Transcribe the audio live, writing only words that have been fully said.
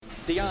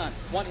Dion,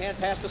 one hand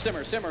pass to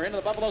Simmer. Simmer into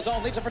the Buffalo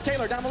zone, leaves it for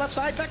Taylor down the left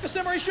side. Back to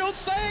Simmer, he shoots,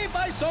 saved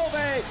by Sauve,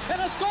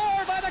 and a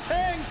score by the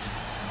Kings.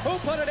 Who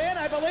put it in?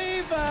 I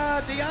believe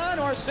Dion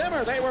or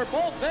Simmer. They were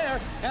both there.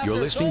 You're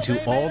listening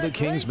to All the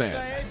Kings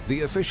Men,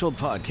 the official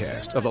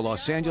podcast of the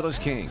Los Angeles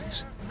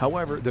Kings.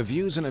 However, the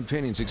views and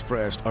opinions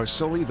expressed are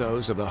solely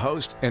those of the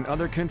host and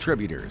other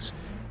contributors.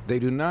 They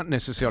do not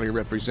necessarily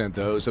represent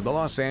those of the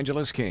Los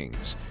Angeles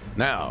Kings.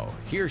 Now,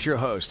 here's your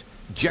host,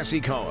 Jesse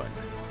Cohen.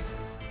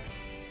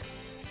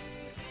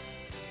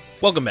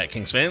 Welcome back,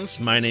 Kings fans.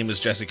 My name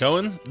is Jesse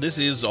Cohen. This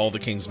is All the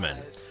Kings Men.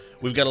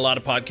 We've got a lot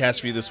of podcasts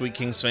for you this week,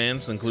 Kings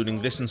fans,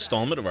 including this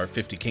installment of our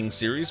 50 Kings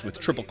series with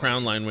Triple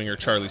Crown line winger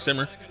Charlie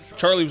Simmer.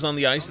 Charlie was on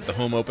the ice at the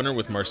home opener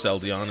with Marcel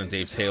Dion and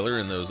Dave Taylor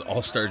in those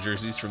all-star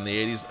jerseys from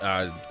the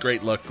 80s.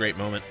 Great look, great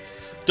moment.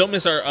 Don't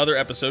miss our other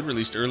episode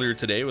released earlier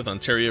today with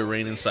Ontario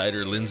Reign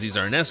insider Lindsay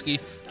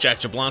Zarneski, Jack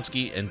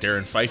Jablonski, and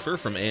Darren Pfeiffer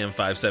from AM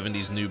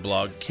 570's new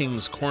blog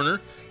Kings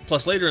Corner.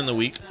 Plus, later in the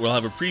week, we'll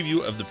have a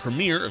preview of the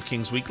premiere of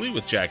Kings Weekly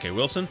with Jack A.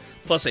 Wilson,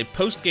 plus a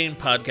post-game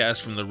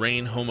podcast from the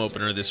Reign home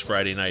opener this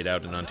Friday night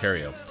out in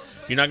Ontario.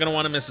 You're not going to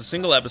want to miss a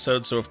single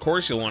episode, so of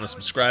course you'll want to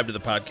subscribe to the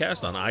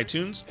podcast on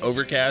iTunes,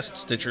 Overcast,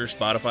 Stitcher,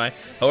 Spotify,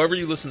 however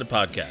you listen to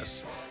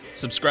podcasts.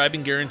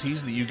 Subscribing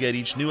guarantees that you get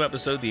each new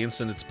episode the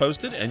instant it's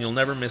posted, and you'll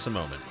never miss a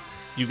moment.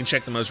 You can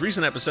check the most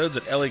recent episodes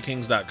at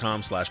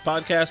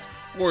lakings.com/podcast,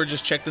 or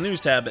just check the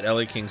news tab at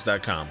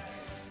lakings.com.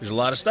 There's a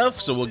lot of stuff,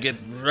 so we'll get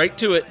right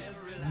to it.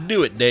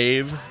 Do it,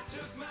 Dave.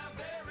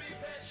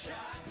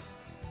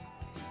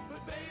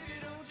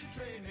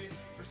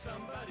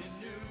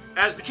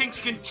 As the Kings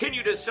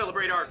continue to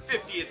celebrate our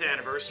 50th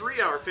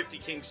anniversary, our 50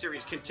 Kings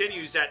series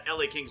continues at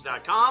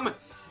lakings.com.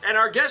 And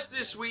our guest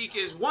this week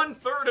is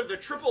one-third of the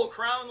Triple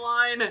Crown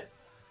line,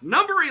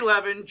 number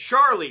 11,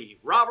 Charlie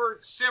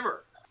Robert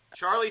Simmer.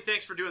 Charlie,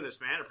 thanks for doing this,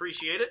 man.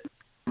 Appreciate it.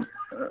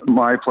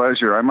 My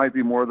pleasure. I might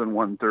be more than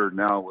one-third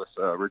now with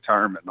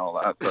retirement and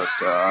all that, but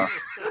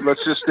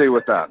let's just stay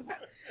with that.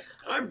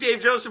 I'm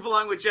Dave Joseph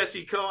along with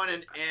Jesse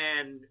Cohen,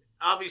 and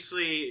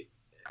obviously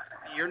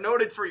you're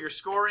noted for your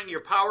scoring,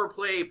 your power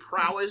play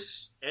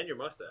prowess. And your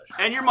mustache.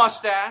 And your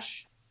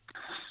mustache,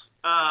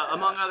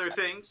 among other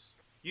things.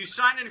 You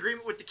signed an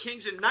agreement with the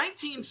Kings in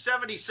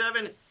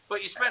 1977,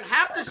 but you spent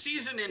half the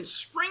season in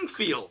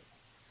Springfield.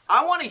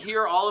 I want to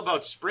hear all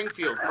about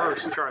Springfield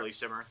first, Charlie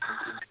Simmer.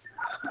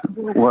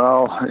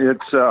 Well,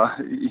 it's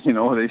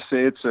they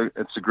say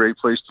it's a great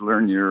place to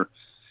learn your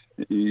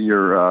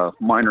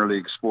minor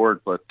league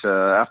sport, but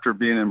after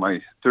being in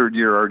my third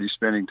year already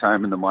spending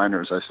time in the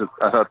minors, I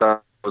thought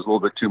that was a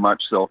little bit too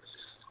much. So,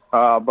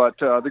 but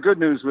the good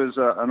news was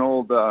an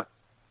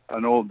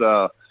old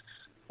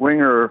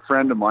winger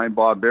friend of mine,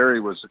 Bob Berry,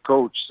 was the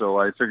coach. So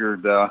I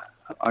figured I'm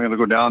going to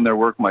go down there,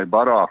 work my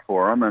butt off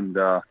for him, and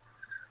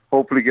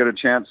hopefully get a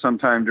chance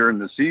sometime during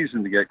the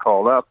season to get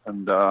called up.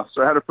 And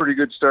so I had a pretty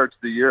good start to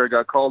the year. I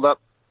got called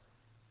up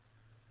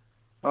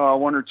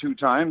one or two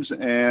times,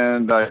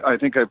 and I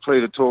think I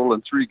played a total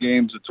in 3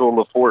 games, a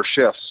total of 4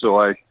 shifts. So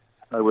I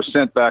was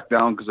sent back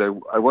down because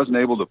I wasn't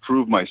able to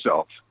prove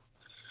myself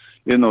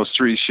in those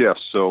 3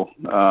 shifts. So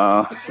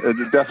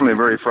it's definitely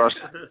very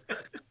frustrating.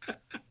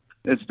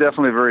 It's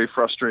definitely a very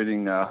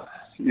frustrating,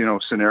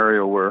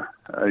 scenario where,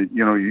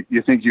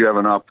 you think you have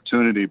an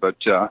opportunity,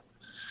 but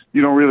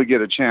you don't really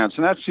get a chance.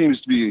 And that seems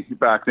to be,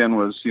 back then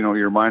was,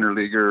 your minor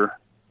leaguer,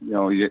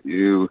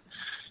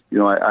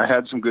 I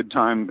had some good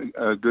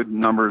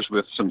numbers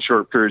with some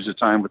short periods of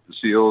time with the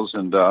Seals.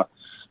 And so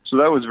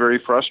that was very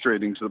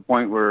frustrating to the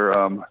point where,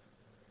 it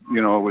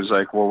was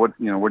like, well, what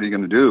are you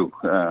going to do?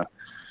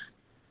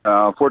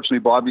 Fortunately,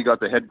 Bobby got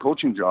the head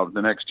coaching job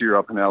the next year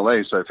up in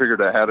LA, so I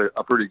figured I had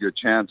a pretty good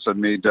chance. I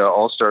made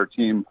all-star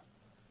team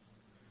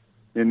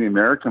in the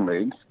American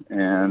League,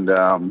 and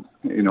I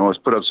was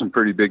put up some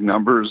pretty big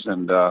numbers.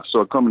 And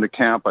so coming to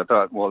camp, I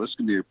thought, well, this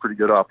could be a pretty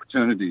good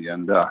opportunity.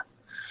 And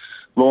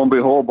lo and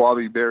behold,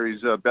 Bobby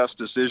Berry's best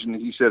decision,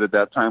 he said at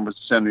that time, was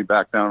to send me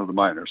back down to the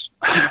minors.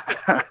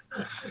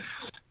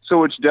 So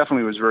which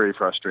definitely was very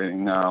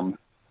frustrating, and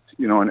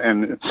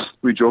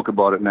we joke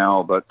about it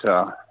now, but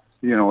a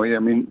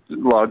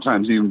lot of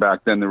times, even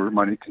back then, there were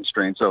money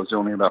constraints. I was the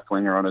only left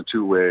winger on a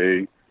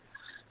 2-way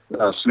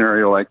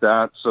scenario like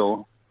that.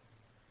 So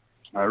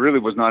I really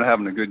was not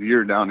having a good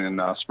year down in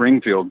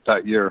Springfield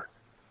that year.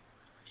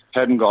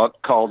 Hadn't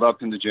got called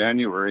up into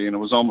January, and it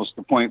was almost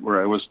the point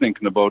where I was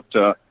thinking about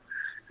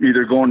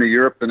either going to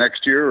Europe the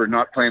next year or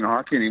not playing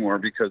hockey anymore,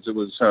 because it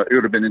would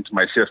have been into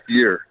my 5th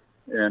year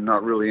and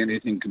not really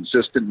anything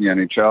consistent in the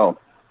NHL.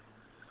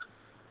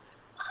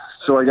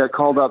 So I got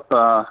called up.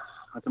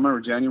 I can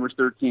remember January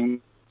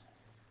 13th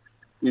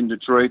in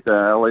Detroit.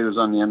 LA was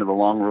on the end of a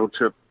long road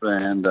trip,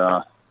 and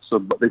so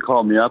they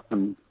called me up,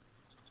 and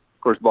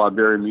of course Bob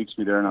Berry meets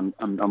me there, and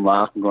I'm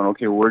laughing, going,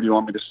 okay, well, where do you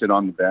want me to sit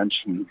on the bench?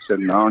 And he said,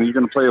 no, you're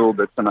going to play a little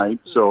bit tonight.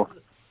 So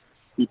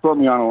he put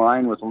me on a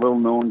line with a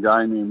little-known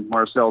guy named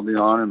Marcel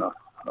Dion and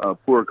a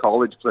poor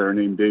college player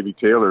named Davey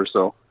Taylor.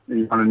 So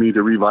he wanted me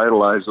to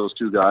revitalize those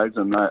 2 guys,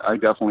 and I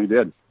definitely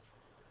did.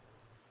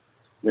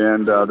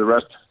 And the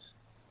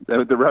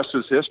rest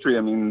was history.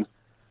 I mean,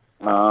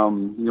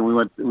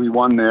 We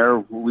won there.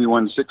 We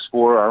won 6-4.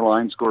 Our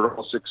line scored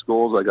all 6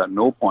 goals. I got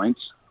no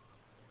points.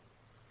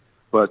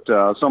 But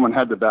someone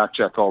had to back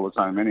check all the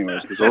time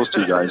anyways, because those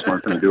 2 guys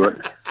weren't going to do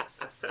it.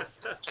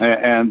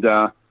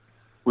 And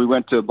we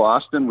went to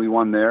Boston. We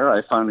won there.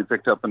 I finally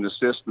picked up an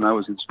assist, and I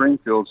was in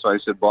Springfield. So I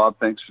said, Bob,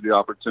 thanks for the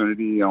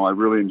opportunity. I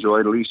really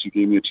enjoyed it. At least you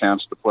gave me a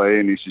chance to play.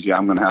 And he says, yeah,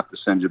 I'm going to have to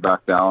send you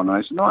back down. And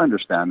I said, no, I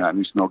understand that. And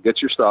he said, no,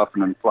 get your stuff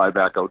and then fly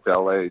back out to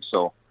L.A.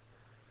 So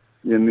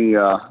in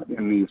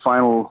the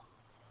final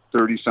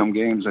 30-some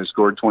games, I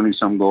scored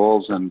 20-some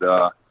goals and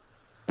I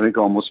think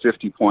almost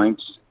 50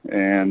 points.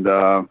 And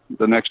the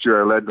next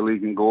year I led the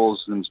league in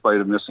goals in spite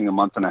of missing a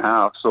month and a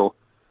half. So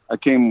I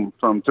came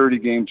from 30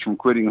 games from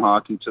quitting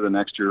hockey to the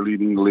next year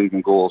leading the league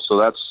in goals. So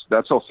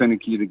that's how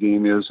finicky the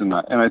game is, and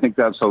I think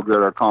that's how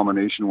good our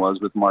combination was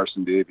with Mars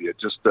and Davey. It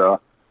just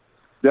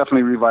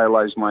definitely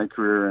revitalized my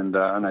career, and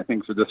I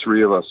think for the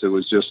 3 of us, it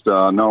was just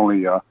not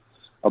only a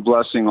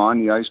blessing on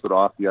the ice, but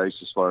off the ice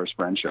as far as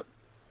friendship.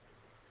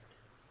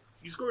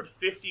 You scored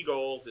 50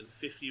 goals in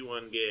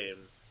 51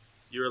 games.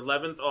 You're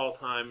 11th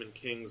all-time in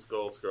Kings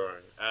goal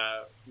scoring.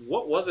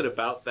 What was it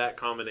about that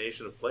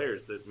combination of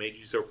players that made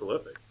you so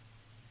prolific?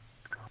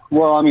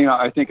 Well,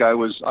 I think I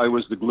was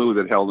the glue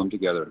that held them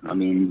together.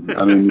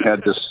 You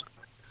had this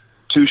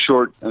too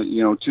short,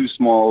 too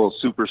small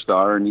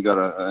superstar,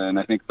 and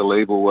I think the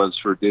label was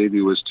for Davey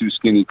was too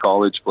skinny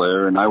college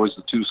player, and I was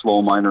the too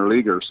slow minor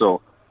leaguer.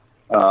 So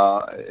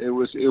it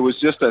was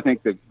just, I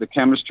think, the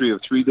chemistry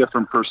of 3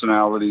 different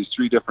personalities,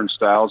 3 different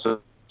styles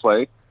of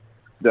play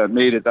that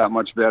made it that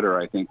much better.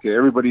 I think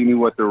everybody knew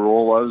what their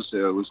role was. It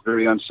was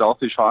very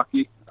unselfish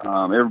hockey.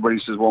 Everybody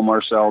says, well,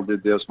 Marcel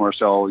did this.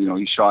 Marcel,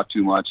 he shot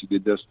too much. He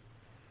did this.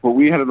 But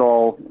we had it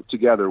all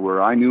together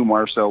where I knew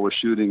Marcel was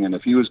shooting, and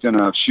if he was going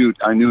to shoot,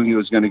 I knew he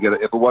was going to get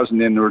it. If it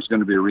wasn't in, there was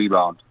going to be a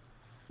rebound.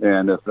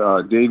 And if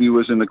Davey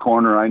was in the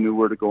corner, I knew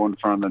where to go in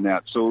front of the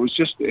net. So it was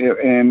just,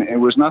 and it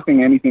was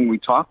anything we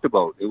talked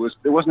about.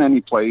 There wasn't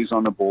any plays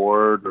on the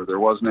board, or there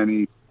wasn't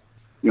any,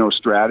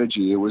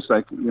 strategy. It was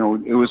like,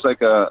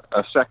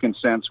 a second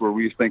sense where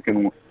we were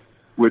thinking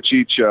which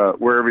each,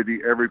 wherever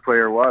every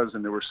player was.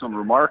 And there were some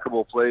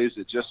remarkable plays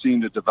that just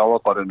seemed to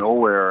develop out of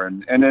nowhere.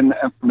 And then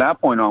from that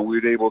point on,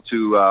 we were able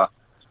to,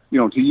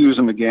 to use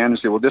them again and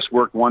say, well, this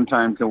worked one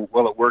time,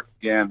 well, it worked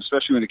again,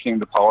 especially when it came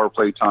to power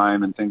play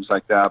time and things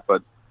like that.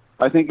 But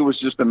I think it was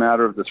just a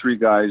matter of the 3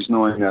 guys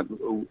knowing that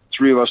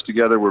 3 of us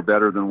together were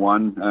better than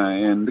one.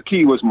 And the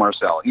key was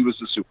Marcel. He was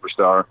the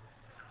superstar.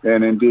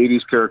 And then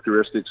Davey's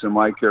characteristics and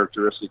my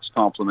characteristics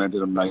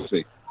complemented him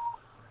nicely.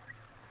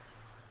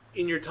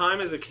 In your time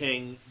as a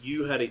King,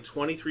 you had a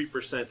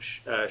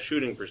 23%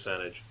 shooting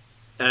percentage.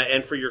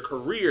 And for your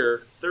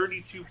career,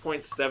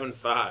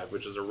 32.75,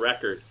 which is a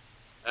record.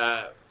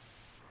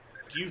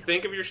 Do you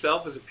think of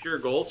yourself as a pure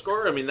goal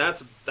scorer?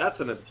 That's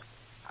an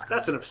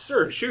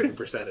absurd shooting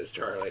percentage,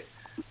 Charlie.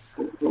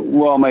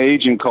 Well, my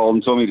agent called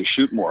and told me to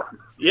shoot more.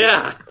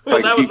 Yeah.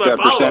 Well, that was my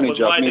follow-up. Was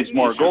why means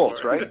more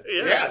goals, more? Right?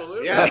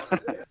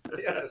 Yes.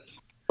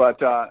 But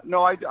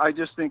no, I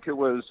just think it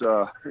was.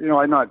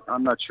 I'm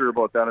not sure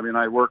about that.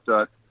 I worked,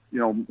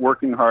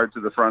 working hard to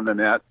the front of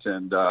the net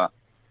and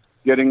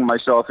getting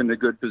myself into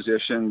good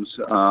positions.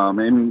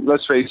 And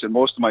let's face it,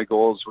 most of my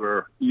goals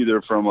were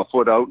either from a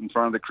foot out in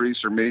front of the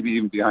crease or maybe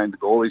even behind the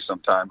goalie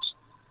sometimes.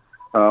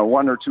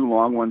 1 or 2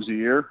 long ones a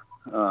year,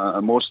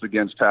 most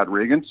against Pat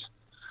Riggins.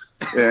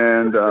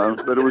 And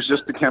but it was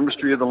just the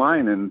chemistry of the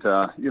line, and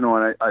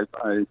and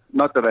I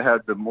not that I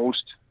had the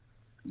most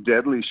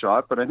deadly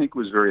shot, but I think it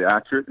was very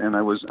accurate, and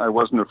I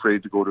wasn't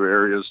afraid to go to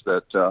areas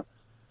that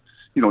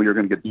you're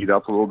going to get beat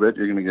up a little bit,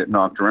 you're going to get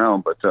knocked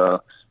around, but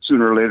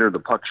sooner or later the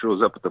puck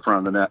shows up at the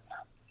front of the net.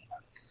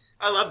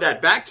 I love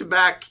that.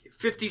 Back-to-back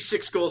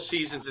 56-goal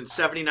seasons in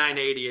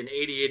 79-80 and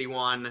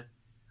 80-81.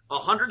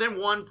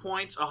 101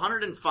 points,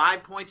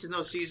 105 points in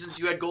those seasons.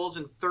 You had goals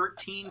in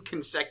 13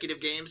 consecutive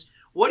games.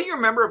 What do you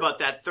remember about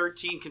that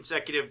 13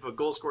 consecutive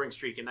goal-scoring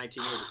streak in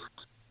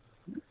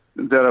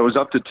 1980? That I was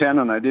up to 10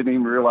 and I didn't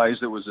even realize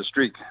it was a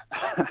streak.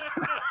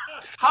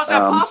 How's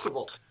that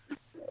possible?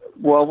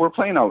 Well, we're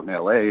playing out in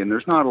L.A. and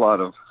there's not a lot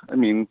of,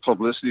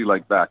 publicity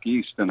like back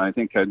east. And I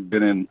think I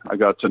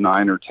got to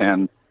 9 or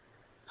 10.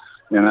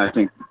 And I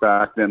think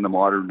back then the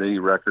modern day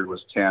record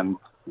was 10.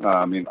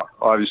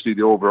 Obviously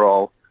the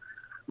overall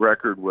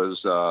record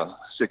was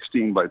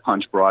 16 by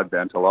Punch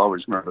Broadbent. I'll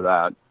always remember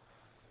that.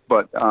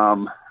 But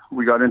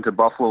we got into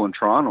Buffalo and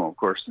Toronto. Of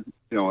course,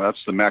 that's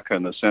the mecca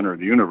in the center of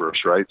the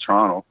universe, right?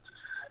 Toronto.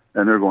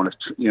 And they're going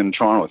in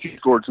Toronto, if you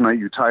scored tonight,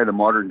 you tied a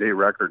modern day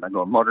record. And I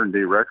go, a modern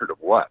day record of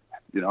what?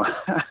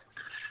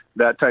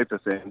 That type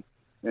of thing.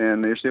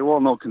 And they say, well,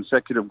 no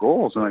consecutive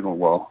goals. And I go,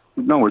 well,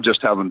 no, we're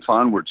just having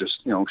fun. We're just,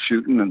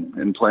 shooting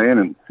and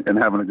playing and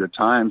having a good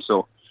time.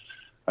 So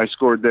I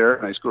scored there,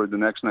 and I scored the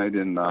next night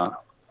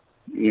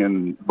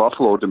in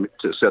Buffalo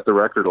to set the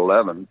record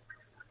 11.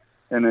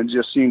 And it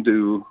just seemed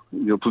to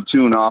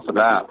platoon off of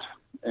that.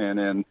 And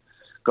then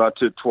got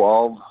to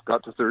 12,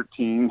 got to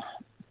 13,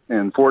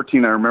 and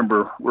 14. I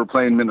remember we're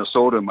playing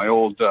Minnesota, my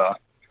old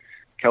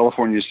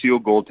California Seal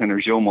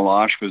goaltender Joe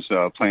Malash was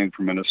playing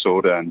for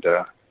Minnesota, and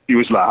he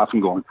was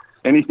laughing, going,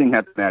 anything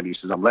at that, he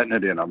says, I'm letting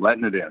it in,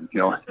 you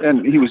know.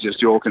 And he was just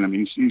joking. I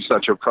mean, he's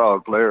such a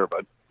proud player,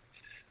 but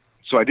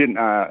so I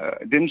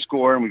didn't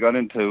score, and we got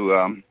into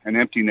an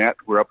empty net.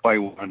 We're up by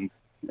 1,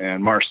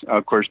 and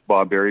of course,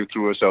 Bob Berry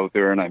threw us out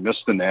there, and I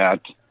missed the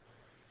net,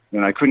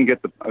 and I couldn't get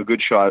a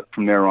good shot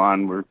from there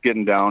on. We're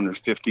getting down. There's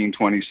 15,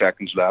 20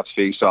 seconds left,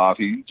 face off.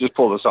 He just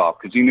pulled us off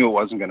because he knew it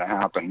wasn't going to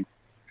happen.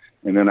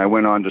 And then I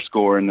went on to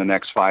score in the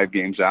next 5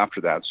 games after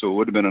that. So it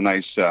would have been a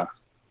nice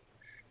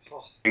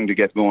thing to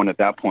get going at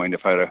that point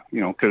if I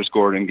could have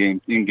scored in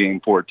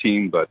game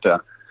 14. But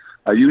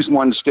I used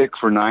one stick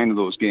for 9 of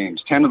those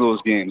games, 10 of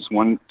those games,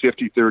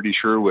 50-30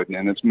 Sherwood,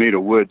 and it's made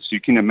of wood. So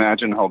you can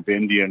imagine how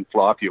bendy and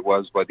floppy it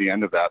was by the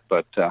end of that.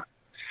 But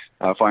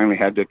I finally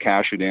had to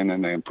cash it in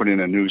and then put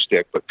in a new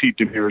stick. But Pete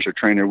Demers, our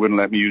trainer, wouldn't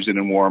let me use it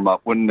in warm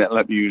up, wouldn't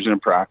let me use it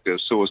in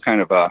practice. So it was kind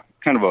of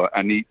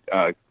a neat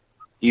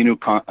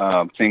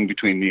thing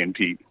between me and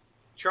Pete.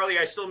 Charlie,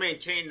 I still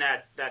maintain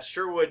that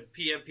Sherwood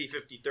PMP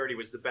 5030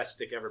 was the best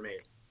stick ever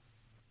made.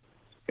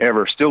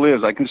 Ever. Still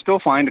is. I can still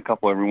find a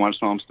couple every once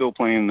in a while. I'm still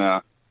playing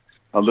a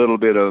little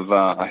bit of,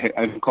 I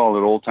don't call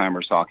it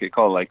old-timers hockey. I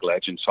call it like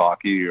legends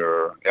hockey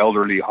or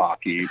elderly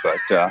hockey. But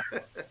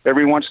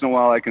every once in a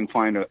while I can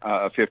find a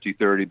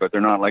 50-30, but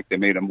they're not like they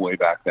made them way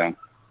back then.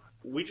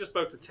 We just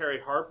spoke to Terry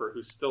Harper,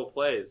 who still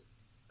plays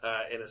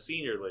in a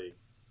senior league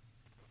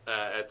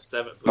at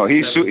 7. Oh,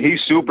 he's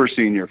super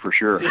senior for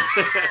sure.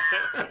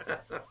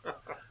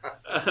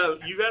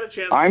 You got a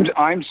chance.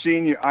 I'm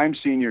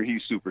senior.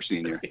 He's super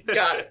senior.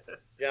 Got it.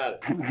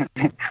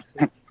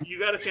 You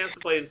got a chance to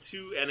play in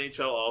 2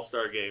 NHL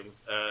All-Star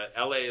games.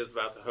 LA is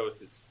about to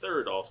host its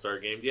 3rd All-Star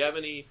game. Do you have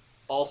any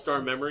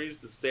All-Star memories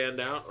that stand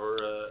out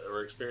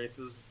or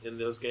experiences in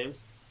those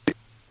games?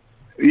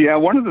 Yeah,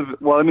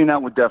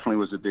 that definitely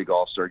was a big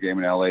All-Star game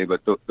in LA.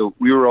 But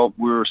we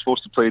were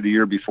supposed to play the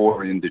year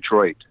before in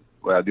Detroit.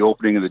 The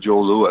opening of the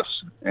Joe Louis,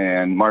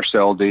 and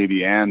Marcel,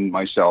 Davey, and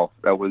myself.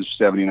 That was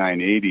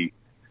 79-80.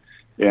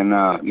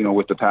 And,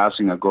 with the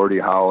passing of Gordie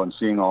Howe and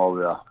seeing all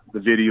the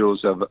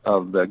videos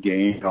of the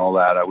game and all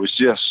that, I was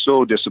just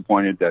so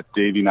disappointed that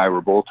Davey and I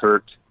were both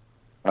hurt.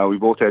 We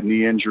both had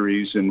knee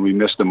injuries, and we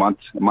missed a month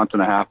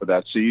and a half of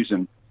that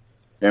season.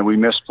 And we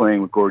missed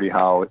playing with Gordie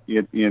Howe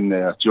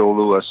in Joe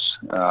Louis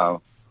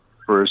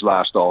for his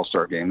last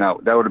All-Star game.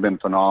 That would have been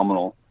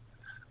phenomenal.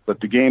 But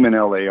the game in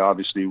LA,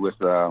 obviously, with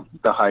the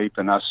hype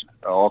and us,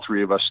 all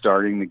 3 of us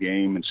starting the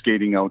game and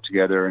skating out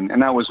together, and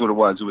that was what it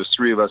was. It was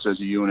 3 of us as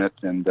a unit,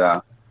 and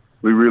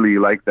we really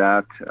liked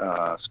that.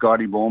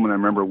 Scotty Bowman, I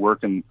remember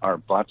working our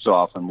butts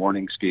off on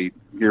morning skate.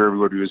 Here,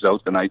 everybody was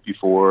out the night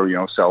before,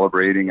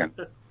 celebrating, and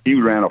he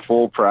ran a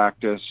full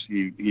practice.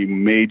 He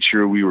made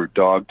sure we were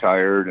dog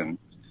tired, and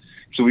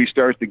so we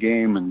start the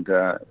game, and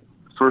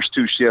first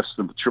 2 shifts,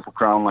 the Triple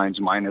Crown line's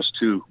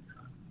 -2.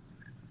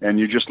 And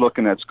you're just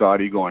looking at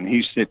Scotty going,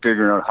 he's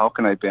figuring out how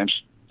can I bench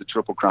the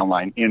Triple Crown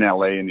line in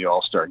LA in the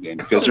All-Star game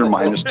because they're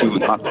 -2,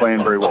 not playing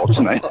very well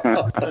tonight.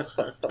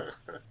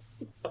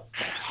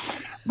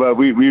 But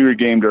we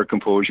regained our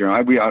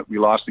composure. We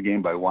lost the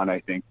game by 1,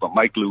 I think. But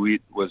Mike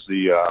Louis was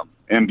the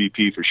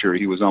MVP for sure.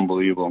 He was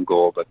unbelievable in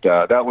goal. But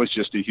that was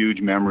just a huge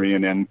memory.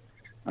 And then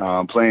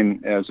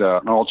playing as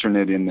an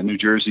alternate in the New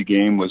Jersey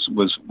game was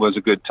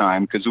a good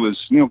time because it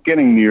was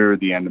getting near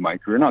the end of my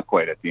career, not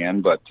quite at the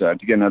end, but to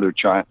get another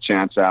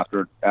chance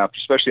after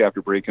especially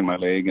after breaking my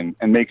leg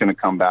and making a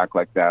comeback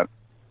like that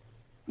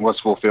was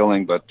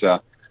fulfilling. But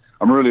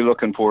I'm really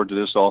looking forward to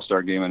this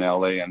All-Star game in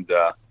LA and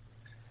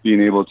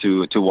being able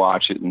to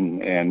watch it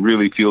and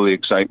really feel the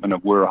excitement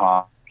of where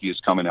hockey is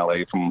coming in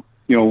LA from.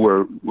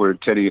 Where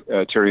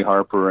Terry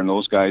Harper and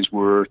those guys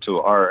were to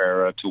our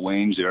era, to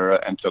Wayne's era,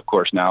 and to, of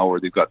course, now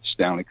where they've got the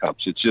Stanley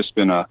Cups. It's just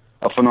been a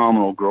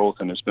phenomenal growth,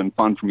 and it's been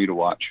fun for me to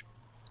watch.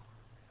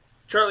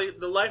 Charlie,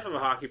 the life of a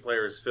hockey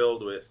player is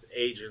filled with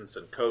agents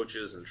and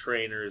coaches and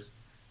trainers.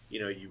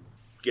 You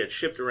get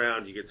shipped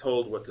around, you get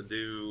told what to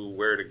do,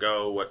 where to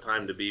go, what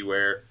time to be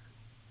where.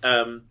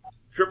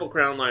 Triple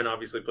Crown Line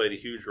obviously played a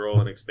huge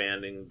role in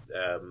expanding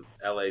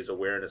LA's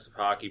awareness of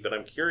hockey, but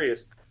I'm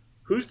curious,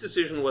 whose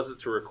decision was it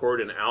to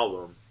record an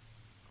album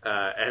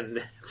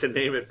and to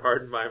name it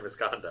Pardon My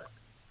Misconduct?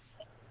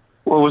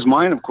 Well, it was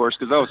mine, of course,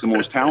 because I was the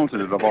most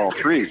talented of all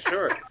 3.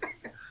 Sure.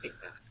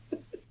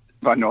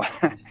 But no,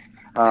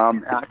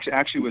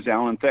 actually it was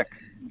Alan Thicke.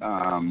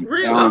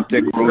 Really? Alan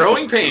Thicke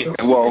Growing pains.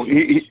 Well,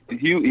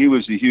 he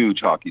was a huge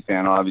hockey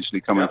fan,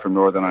 obviously, coming from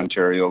Northern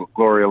Ontario.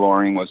 Gloria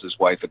Loring was his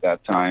wife at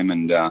that time,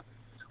 and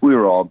we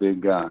were all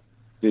big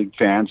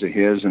fans of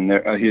his and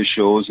his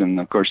shows, and,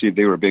 of course,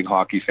 they were big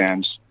hockey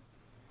fans.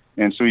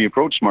 And so he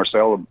approached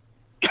Marcel,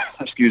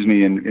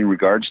 in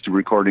regards to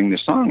recording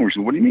this song. We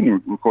said, what do you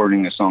mean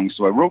recording this song?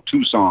 So I wrote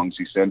 2 songs.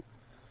 He said,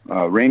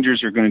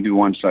 Rangers are going to do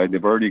one side.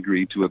 They've already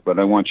agreed to it, but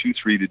I want you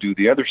 3 to do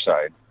the other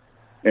side.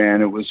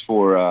 And it was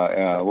for,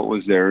 what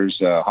was theirs,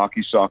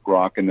 Hockey Sock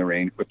Rock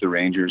with the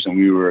Rangers, and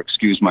we were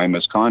Excuse My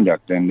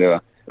Misconduct. And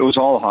it was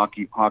all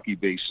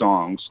hockey-based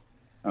songs.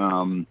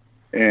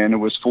 and it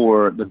was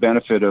for the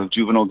benefit of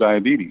juvenile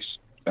diabetes.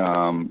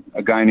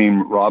 A guy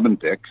named Robin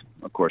Thicke,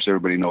 of course,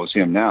 everybody knows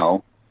him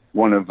now.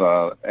 One of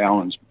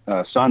Alan's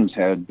sons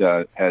had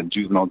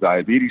juvenile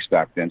diabetes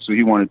back then, so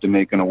he wanted to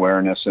make an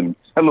awareness and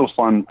a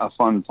fun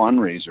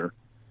fundraiser.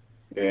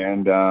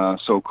 And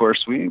so, of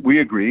course, we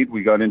agreed.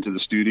 We got into the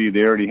studio.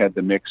 They already had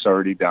the mix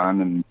already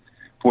done, and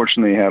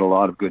fortunately had a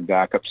lot of good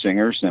backup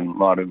singers and a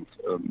lot of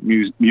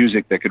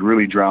music that could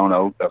really drown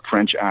out a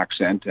French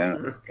accent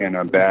and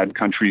a bad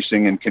country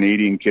singing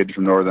Canadian kid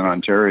from Northern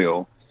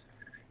Ontario.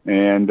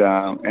 And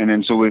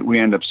then so we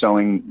end up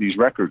selling these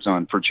records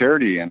for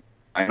charity. And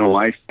I know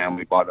my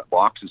family bought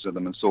boxes of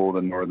them and sold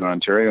in Northern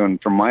Ontario.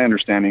 And from my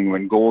understanding,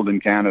 went gold in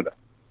Canada.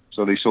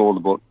 So they sold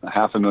about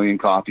 500,000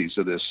 copies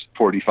of this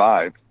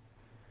 45.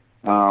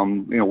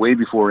 Way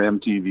before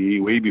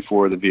MTV, way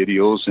before the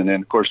videos. And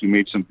then, of course, we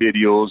made some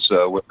videos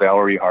with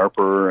Valerie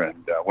Harper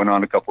and went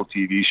on a couple of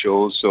TV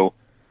shows. So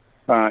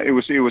it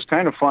was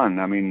kind of fun.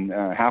 I mean,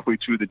 halfway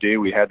through the day,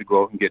 we had to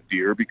go out and get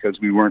beer because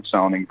we weren't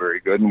sounding very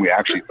good, and we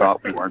actually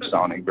thought we weren't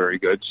sounding very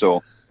good.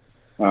 So,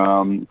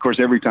 of course,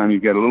 every time you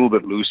get a little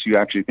bit loose, you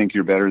actually think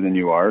you're better than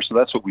you are. So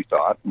that's what we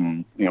thought.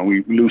 And,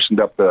 we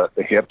loosened up the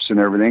hips and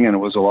everything, and it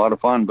was a lot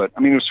of fun. But, I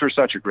mean, it was for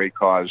such a great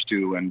cause,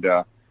 too. And,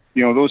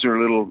 those are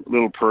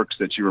little perks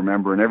that you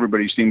remember, and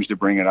everybody seems to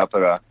bring it up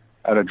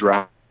at a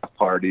draft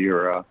party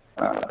or a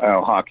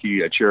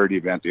hockey charity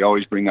event. They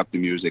always bring up the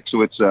music.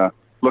 So it's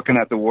looking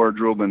at the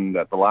wardrobe and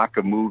at the lack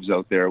of moves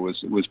out there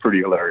was pretty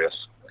hilarious.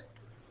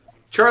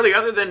 Charlie,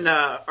 other than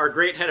our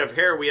great head of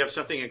hair, we have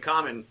something in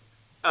common.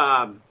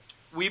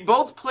 We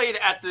both played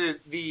at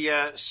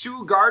the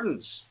Sioux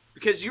Gardens,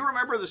 because you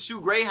remember the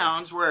Sioux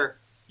Greyhounds, where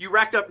you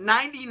racked up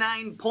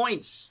 99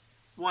 points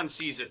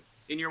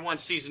in your one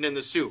season in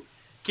the Sioux.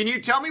 Can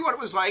you tell me what it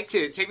was like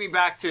to take me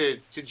back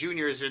to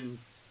juniors and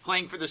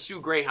playing for the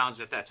Sioux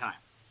Greyhounds at that time?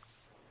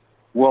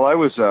 Well, I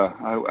was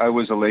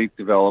a late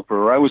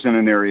developer. I was in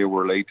an area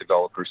where late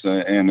developers,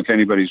 and if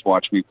anybody's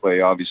watched me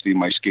play, obviously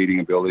my skating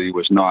ability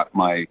was not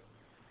my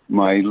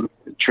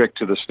trick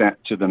to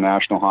the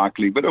National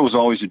Hockey League, but it was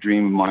always a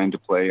dream of mine to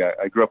play.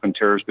 I grew up in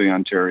Terrace Bay,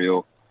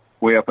 Ontario,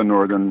 way up in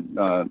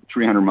northern,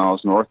 300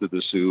 miles north of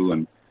the Sioux,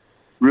 and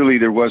really,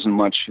 there wasn't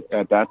much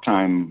at that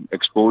time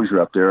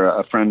exposure up there.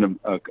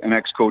 An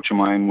ex-coach of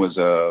mine was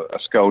a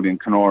scout in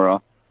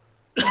Kenora,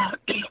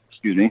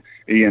 excuse me,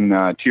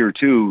 in Tier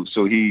 2,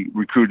 so he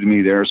recruited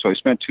me there. So I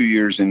spent 2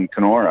 years in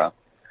Kenora,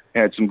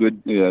 had some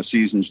good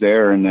seasons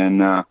there, and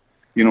then, as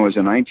a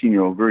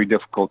 19-year-old, very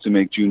difficult to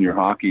make junior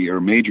hockey or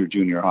major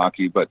junior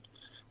hockey, but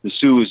the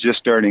Sioux was just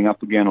starting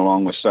up again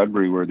along with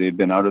Sudbury, where they'd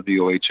been out of the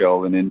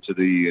OHL and into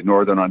the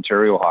Northern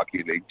Ontario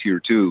Hockey League, Tier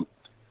 2.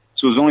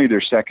 So it was only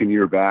their second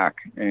year back,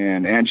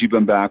 and Angie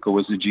Bambaco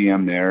was the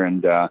GM there,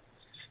 and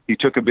he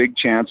took a big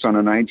chance on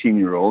a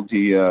 19-year-old.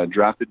 He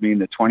drafted me in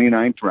the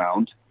 29th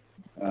round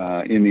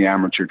in the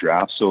amateur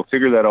draft. So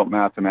figure that out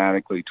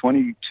mathematically.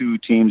 22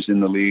 teams in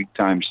the league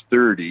times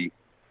 30.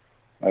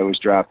 I was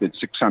drafted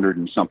 600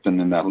 and something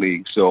in that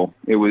league. So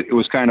it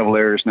was kind of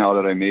hilarious now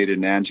that I made it.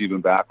 And Angie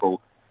Bambaco,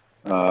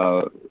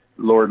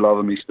 Lord love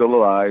him, he's still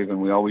alive,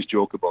 and we always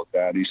joke about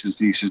that. He says,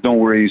 don't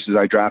worry. He says,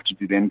 I drafted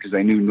you then because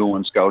I knew no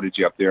one scouted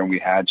you up there, and we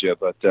had you.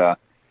 But I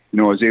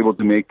was able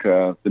to make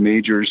the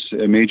majors,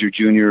 a major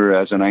junior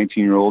as a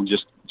 19-year-old,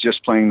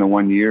 just playing the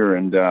 1 year,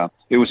 and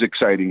it was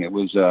exciting. It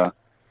was to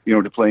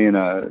play in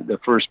the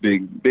first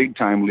big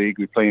time league.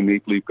 We play in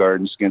Maple Leaf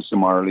Gardens against the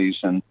Marlies,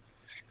 and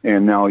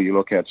now you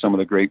look at some of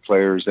the great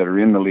players that are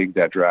in the league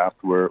that draft,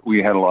 where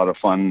we had a lot of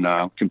fun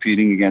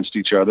competing against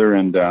each other,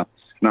 and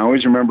I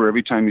always remember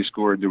every time you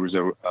scored, there was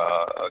a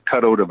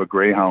cutout of a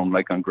Greyhound,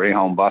 like on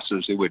Greyhound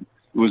buses. It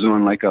was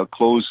on like a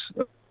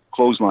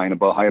clothesline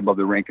high above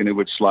the rink, and it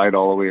would slide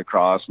all the way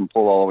across and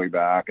pull all the way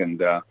back. And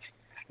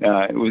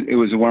it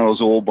was one of those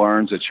old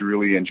barns that you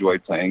really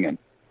enjoyed playing in.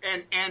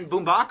 And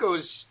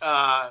Bambaco's,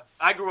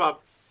 I grew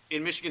up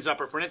in Michigan's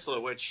Upper Peninsula,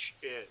 which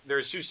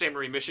there's Sault Ste.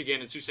 Marie, Michigan,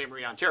 and Sault Ste.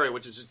 Marie, Ontario,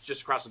 which is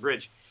just across the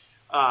bridge.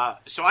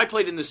 So I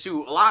played in the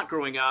Sioux a lot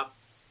growing up,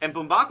 and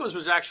Bambaco's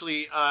was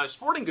actually a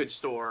sporting goods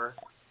store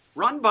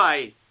run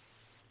by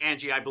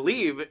Angie, I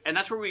believe, and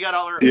that's where we got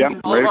all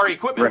of our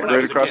equipment when I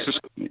was a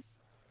kid.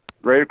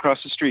 Right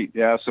across the street,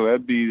 yeah. So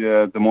that'd be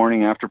the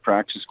morning after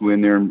practice, go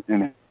in there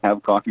and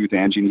have coffee with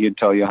Angie, and he'd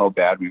tell you how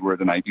bad we were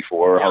the night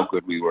before, how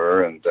good we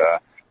were. And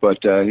but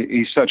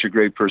he's such a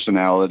great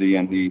personality,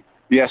 and the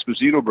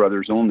Esposito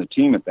brothers owned the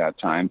team at that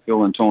time.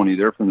 Phil and Tony,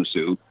 they're from the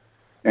Sioux,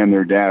 and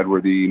their dad were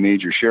the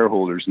major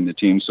shareholders in the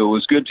team. So it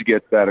was good to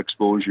get that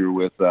exposure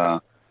with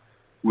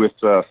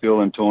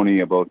Phil and Tony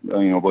about the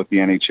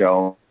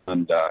NHL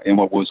and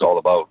what it was all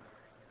about.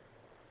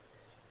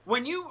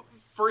 When you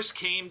first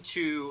came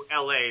to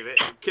LA,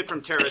 kid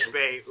from Terrace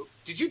Bay,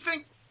 did you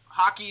think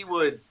hockey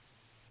would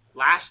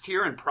last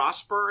here and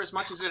prosper as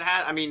much as it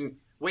had? I mean,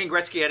 Wayne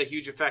Gretzky had a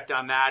huge effect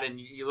on that, and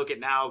you look at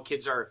now,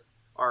 kids are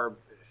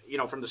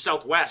from the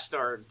Southwest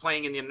are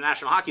playing in the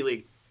National Hockey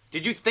League.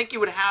 Did you think it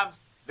would have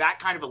that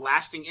kind of a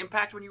lasting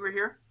impact when you were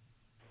here?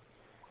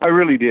 I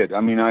really did.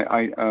 I mean,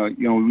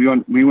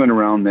 we went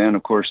around then.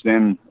 Of course,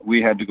 then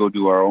we had to go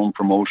do our own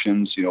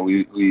promotions.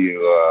 We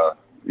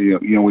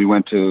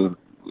went to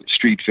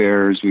street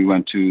fairs. We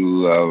went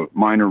to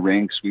minor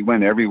rinks. We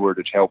went everywhere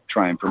to help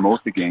try and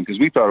promote the game because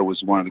we thought it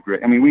was one of the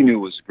great. I mean, we knew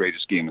it was the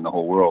greatest game in the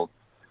whole world.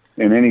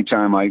 And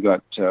anytime I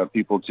got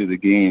people to the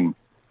game,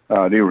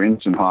 they were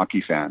instant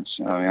hockey fans.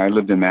 I mean, I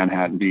lived in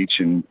Manhattan Beach,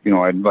 and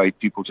I'd invite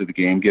people to the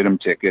game, get them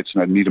tickets,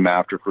 and I'd meet them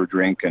after for a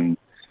drink, and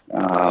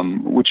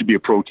which would be a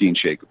protein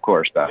shake, of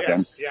course, back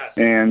then. Yes.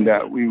 And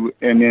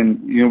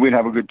then we'd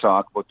have a good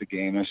talk about the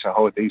game. And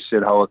they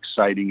said how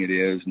exciting it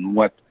is, and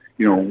what's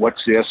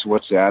this,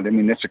 what's that. I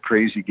mean, it's a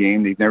crazy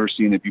game. They've never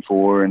seen it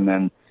before, and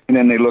then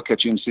they look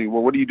at you and say,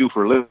 well, what do you do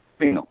for a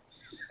living?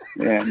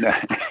 And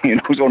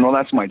so no,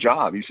 that's my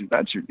job. He says,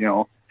 that's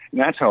your, and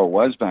that's how it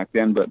was back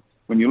then. But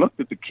when you looked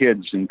at the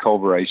kids in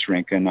Culver Ice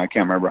Rink, and I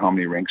can't remember how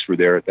many rinks were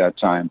there at that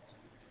time,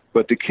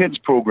 but the kids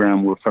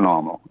program were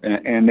phenomenal,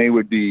 and they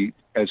would be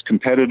as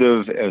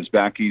competitive as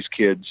back east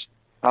kids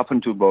up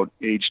until about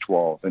age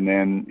 12. And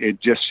then it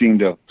just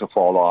seemed to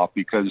fall off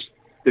because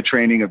the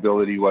training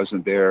ability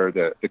wasn't there.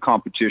 The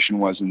competition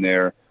wasn't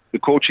there. The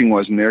coaching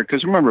wasn't there.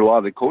 Because remember, a lot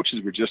of the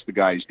coaches were just the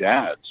guys'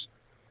 dads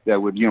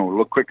that would,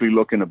 quickly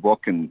look in a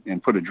book and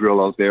put a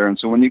drill out there. And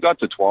so when you got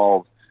to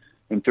 12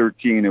 and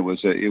 13, it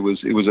was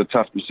a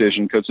tough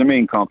decision because the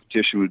main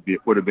competition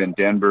would have been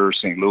Denver,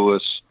 St.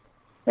 Louis.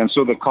 And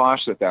so the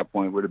cost at that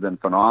point would have been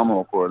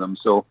phenomenal for them.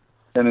 So,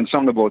 and then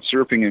something about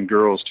surfing and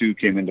girls too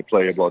came into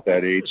play about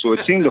that age. So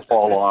it seemed to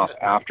fall off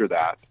after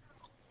that.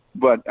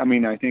 But I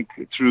mean, I think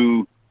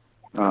through,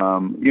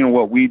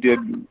 what we did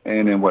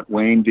and then what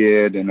Wayne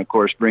did, and of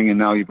course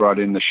you brought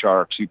in the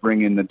Sharks, you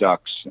bring in the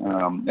Ducks,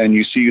 and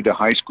you see the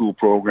high school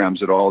programs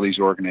that all these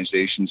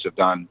organizations have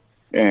done.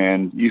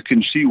 And you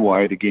can see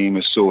why the game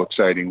is so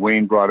exciting.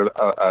 Wayne brought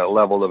a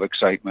level of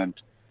excitement.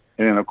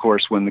 And then, of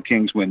course, when the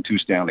Kings win 2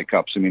 Stanley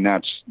Cups, I mean,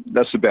 that's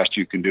the best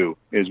you can do,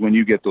 is when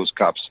you get those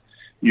cups,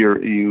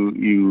 you're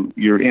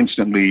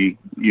instantly,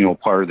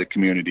 part of the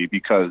community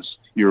because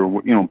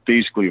you're,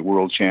 basically a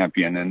world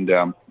champion and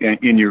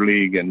in your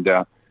league. And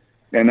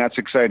that's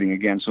exciting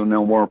again. So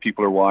now more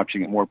people are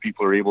watching and more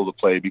people are able to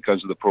play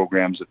because of the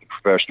programs that the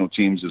professional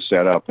teams have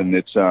set up. And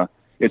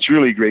it's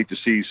really great to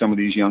see some of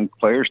these young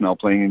players now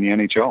playing in the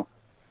NHL.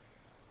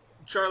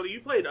 Charlie, you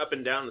played up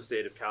and down the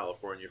state of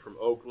California, from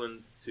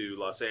Oakland to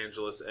Los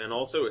Angeles, and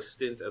also a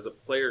stint as a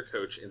player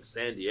coach in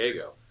San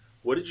Diego.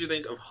 What did you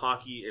think of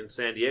hockey in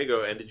San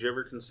Diego, and did you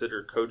ever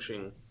consider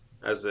coaching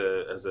as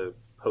a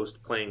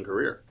post-playing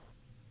career?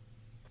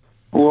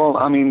 Well,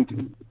 I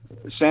mean,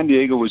 San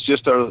Diego was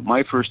just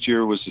my first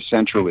year was the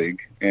Central League,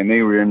 and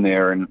they were in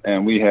there,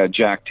 and we had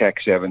Jack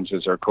Tex Evans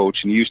as our coach,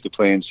 and he used to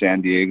play in San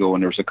Diego,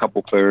 and there was a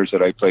couple players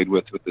that I played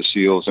with the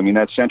Seals. I mean,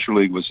 that Central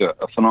League was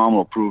a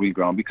phenomenal proving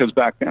ground because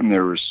back then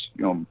there were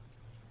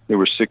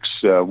 6,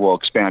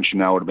 expansion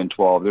now would have been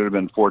 12. There would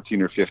have been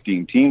 14 or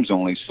 15 teams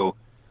only, so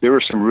there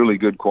were some really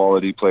good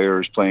quality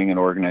players playing in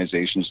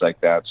organizations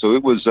like that. So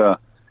it was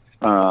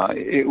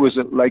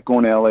like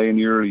going to LA in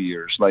the early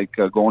years, like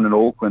going to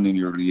Oakland in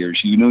the early years.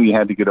 You knew you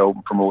had to get out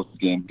and promote the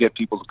game, get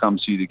people to come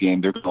see the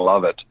game. They're going to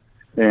love it.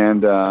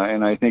 And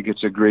I think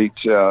it's a great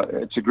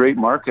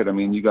market. I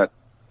mean, you got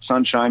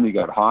sunshine, you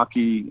got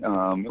hockey.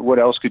 What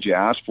else could you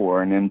ask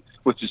for? And then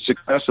with the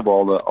success of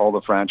all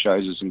the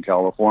franchises in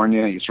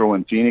California, you throw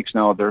in Phoenix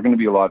now, they're going to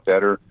be a lot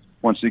better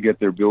once they get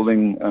their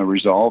building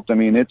resolved. I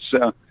mean, it's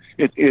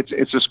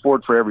a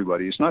sport for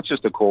everybody. It's not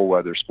just a cold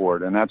weather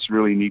sport, and that's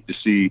really neat to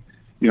see.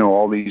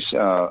 All these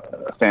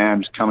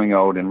fans coming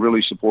out and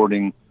really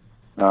supporting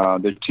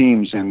their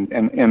teams. And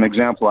an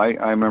example, I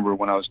remember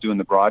when I was doing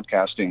the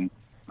broadcasting,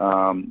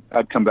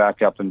 I'd come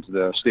back up into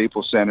the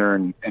Staples Center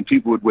and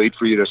people would wait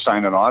for you to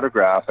sign an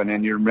autograph, and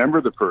then you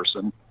remember the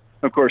person.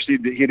 Of course,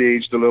 he'd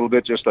aged a little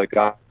bit just like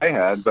I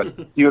had, but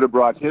he would have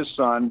brought his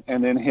son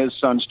and then his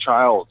son's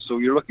child. So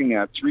you're looking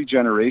at 3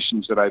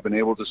 generations that I've been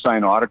able to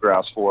sign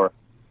autographs for,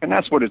 and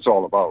that's what it's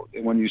all about.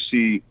 And when you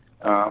see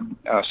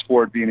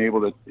sport being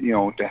able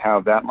to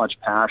have that much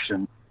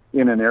passion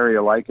in an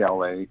area like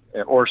LA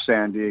or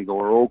San Diego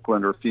or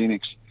Oakland or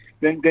Phoenix,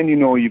 then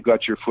you've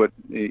got your foot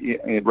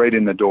right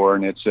in the door,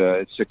 and it's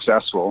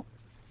successful.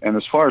 And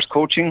as far as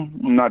coaching,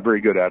 I'm not very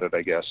good at it,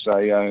 I guess.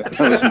 I was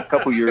a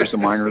couple years of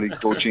minor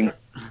league coaching,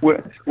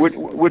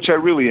 which I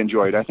really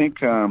enjoyed. I think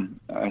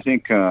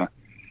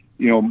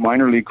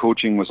minor league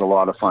coaching was a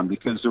lot of fun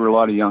because there were a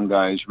lot of young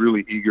guys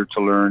really eager to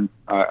learn.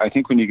 I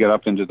think when you get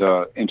up into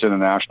the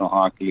National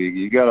Hockey League,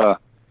 you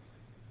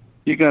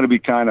gotta be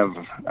kind of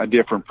a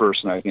different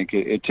person. I think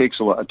it takes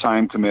a lot of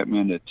time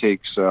commitment. It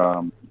takes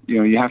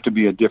you have to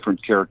be a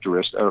different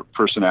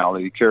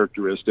personality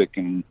characteristic,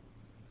 and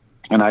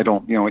I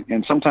don't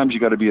and sometimes you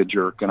got to be a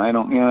jerk, and I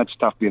don't. It's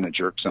tough being a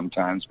jerk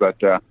sometimes,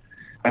 but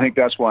I think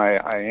that's why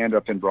I end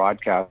up in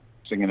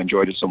broadcasting and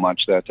enjoyed it so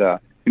much that.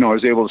 I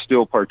was able to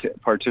still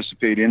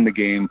participate in the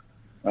game,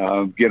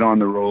 get on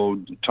the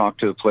road, talk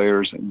to the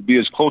players, be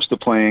as close to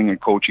playing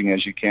and coaching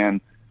as you can.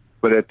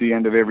 But at the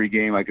end of every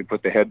game, I could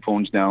put the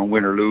headphones down,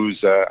 win or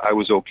lose. I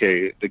was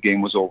okay. The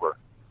game was over.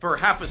 For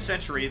half a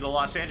century, the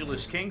Los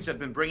Angeles Kings have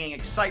been bringing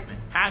excitement,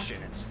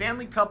 passion, and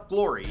Stanley Cup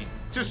glory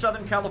to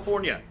Southern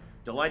California,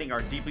 delighting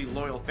our deeply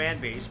loyal fan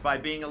base by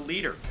being a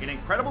leader in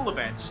incredible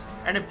events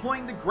and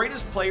employing the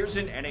greatest players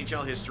in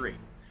NHL history.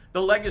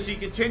 The legacy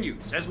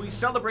continues as we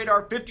celebrate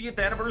our 50th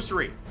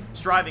anniversary,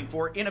 striving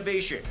for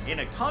innovation in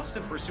a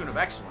constant pursuit of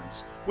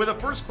excellence, with a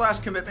first-class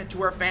commitment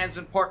to our fans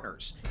and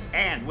partners,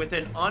 and with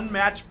an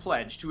unmatched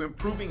pledge to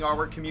improving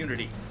our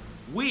community.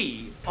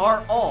 We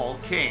are all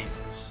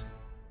Kings.